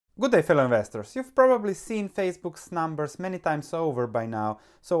Good day, fellow investors. You've probably seen Facebook's numbers many times over by now,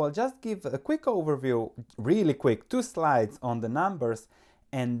 so I'll just give a quick overview, really quick, 2 slides on the numbers,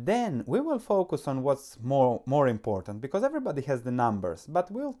 and then we will focus on what's more important, because everybody has the numbers, but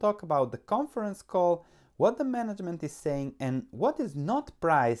we'll talk about the conference call, what the management is saying, and what is not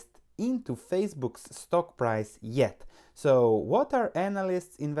priced into Facebook's stock price yet. So what are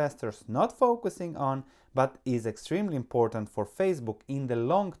analysts, investors not focusing on, but is extremely important for Facebook in the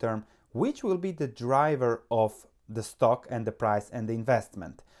long term, which will be the driver of the stock and the price and the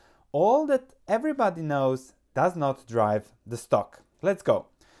investment. All that everybody knows does not drive the stock. Let's go.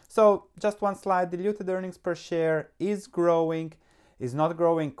 So just one slide. Diluted earnings per share is growing, is not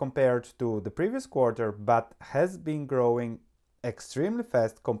growing compared to the previous quarter, but has been growing extremely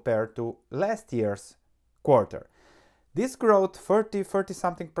fast compared to last year's quarter. This growth, 30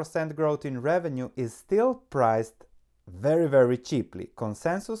 something % growth in revenue, is still priced very cheaply.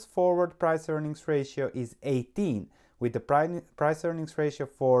 Consensus forward price earnings ratio is 18, with the price earnings ratio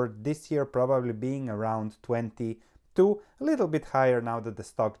for this year probably being around 22, a little bit higher now that the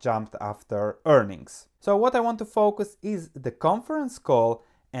stock jumped after earnings. So what I want to focus is the conference call,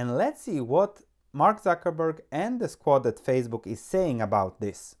 and let's see what Mark Zuckerberg and the squad at Facebook is saying about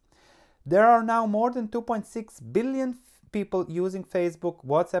this. There are now more than 2.6 billion people using Facebook,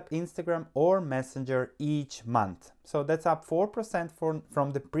 WhatsApp, Instagram, or Messenger each month. So that's up 4%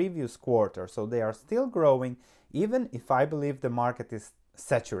 from the previous quarter. So they are still growing, even if I believe the market is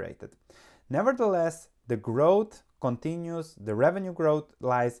saturated. Nevertheless, the growth continues. The revenue growth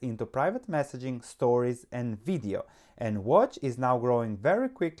lies into private messaging, stories, and video. And Watch is now growing very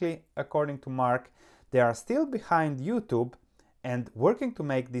quickly, according to Mark. They are still behind YouTube and working to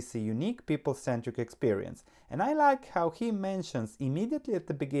make this a unique people-centric experience. And I like how he mentions immediately at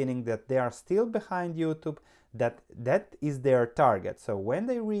the beginning that they are still behind YouTube, that is their target. So when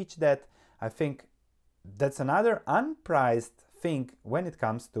they reach that, I think that's another unpriced thing when it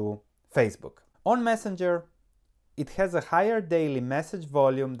comes to Facebook. On Messenger, it has a higher daily message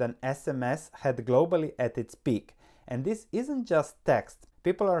volume than SMS had globally at its peak. And this isn't just text.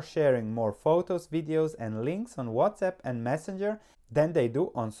 People are sharing more photos, videos, and links on WhatsApp and Messenger than they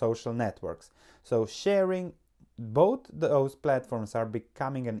do on social networks. So sharing, both those platforms are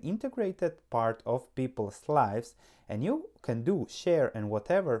becoming an integrated part of people's lives, and you can do share and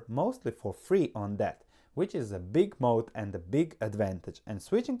whatever mostly for free on that, which is a big moat and a big advantage. And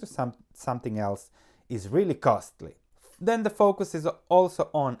switching to something else is really costly. Then the focus is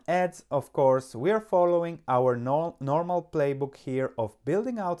also on ads, of course. We are following our normal playbook here of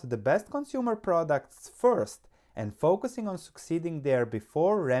building out the best consumer products first and focusing on succeeding there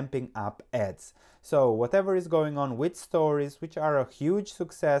before ramping up ads. So whatever is going on with stories, which are a huge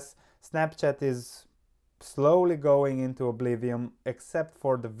success, Snapchat is slowly going into oblivion, except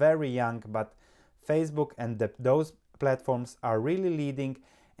for the very young, but Facebook and those platforms are really leading,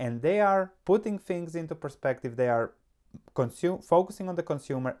 and they are putting things into perspective. They are focusing on the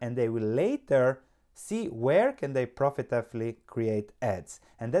consumer, and they will later see where can they profitably create ads,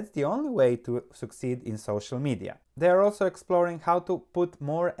 and that's the only way to succeed in social media. They are also exploring how to put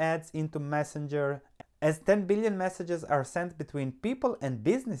more ads into Messenger, as 10 billion messages are sent between people and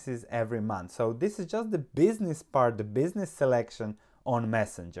businesses every month. So this is just the business part, the business selection on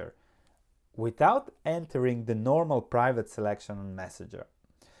Messenger, without entering the normal private selection on Messenger.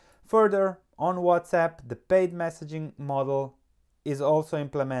 Further, on WhatsApp, the paid messaging model is also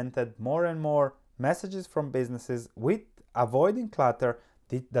implemented. More and more messages from businesses, with avoiding clutter,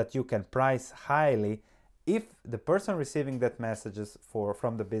 that you can price highly if the person receiving that messages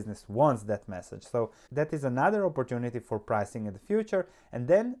from the business wants that message. So that is another opportunity for pricing in the future. And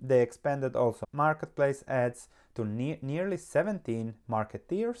then they expanded also marketplace ads to nearly 17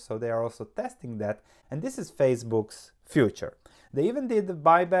 marketeers. So they are also testing that. And this is Facebook's future. They even did the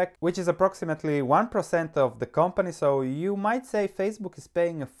buyback, which is approximately 1% of the company. So you might say Facebook is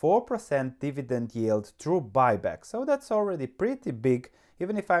paying a 4% dividend yield through buyback. So that's already pretty big,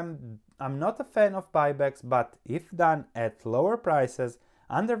 even if I'm not a fan of buybacks, but if done at lower prices,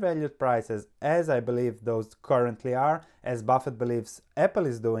 undervalued prices, as I believe those currently are, as Buffett believes Apple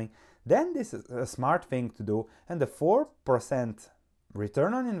is doing, then this is a smart thing to do. And the 4%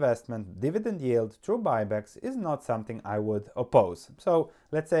 return on investment, dividend yield through buybacks is not something I would oppose. So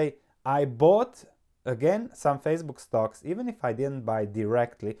let's say I bought again some Facebook stocks, even if I didn't buy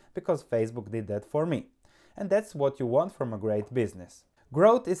directly, because Facebook did that for me. And that's what you want from a great business.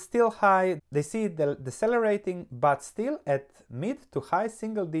 Growth is still high. They see it decelerating, but still at mid to high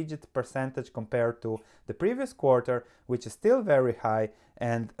single-digit % compared to the previous quarter, which is still very high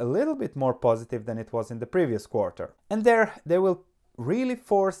and a little bit more positive than it was in the previous quarter. And there they will really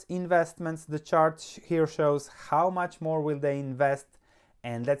force investments. The chart here shows how much more will they invest,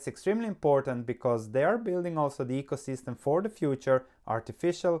 and that's extremely important because they are building also the ecosystem for the future: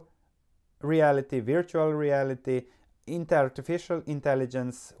 artificial reality, virtual reality, artificial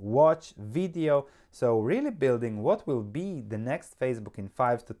intelligence, watch, video. So really building what will be the next Facebook in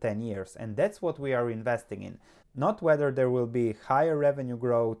 5 to 10 years, and that's what we are investing in. Not whether there will be higher revenue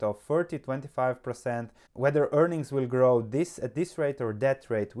growth of 30-25%, whether earnings will grow at this rate or that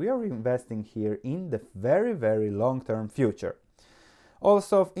rate. We are investing here in the very, very long-term future.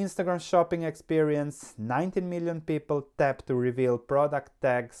 Also, Instagram shopping experience, 19 million people tap to reveal product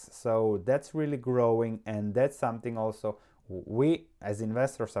tags, so that's really growing, and that's something also we as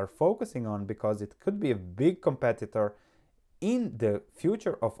investors are focusing on because it could be a big competitor in the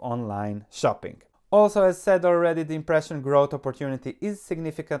future of online shopping. Also, as said already, the impression growth opportunity is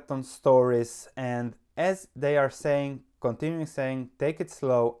significant on stories, and as they are saying, continuing saying, take it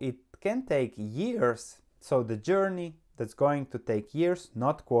slow, it can take years. So the journey that's going to take years,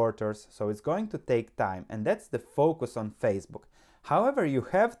 not quarters, so it's going to take time, and that's the focus on Facebook. However, you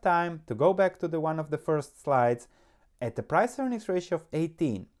have time to go back to one of the first slides. At the price earnings ratio of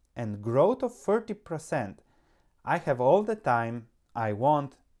 18 and growth of 30%, I have all the time I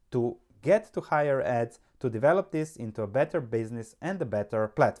want to get to higher ads, to develop this into a better business and a better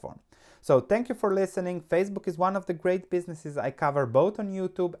platform. So thank you for listening. Facebook is one of the great businesses I cover both on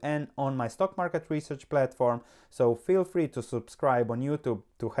YouTube and on my stock market research platform. So feel free to subscribe on YouTube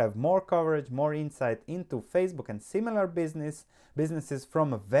to have more coverage, more insight into Facebook and similar businesses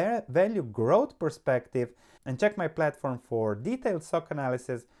from a value growth perspective. And check my platform for detailed stock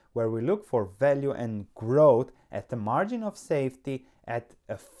analysis where we look for value and growth at the margin of safety at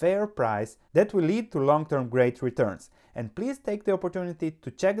a fair price that will lead to long-term great returns. And please take the opportunity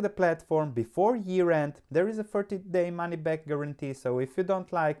to check the platform before year end. There is a 30-day money back guarantee, so if you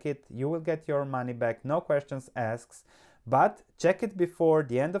don't like it, you will get your money back, no questions asked. But check it before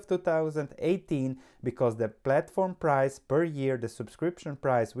the end of 2018 because the platform price per year, the subscription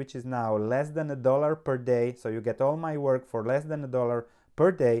price, which is now less than $1 per day, so you get all my work for less than $1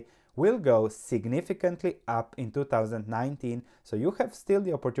 per day, will go significantly up in 2019. So you have still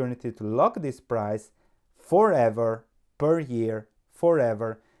the opportunity to lock this price forever, per year,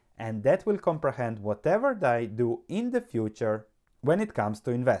 forever, and that will comprehend whatever I do in the future when it comes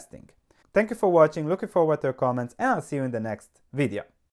to investing. Thank you for watching, looking forward to your comments, and I'll see you in the next video.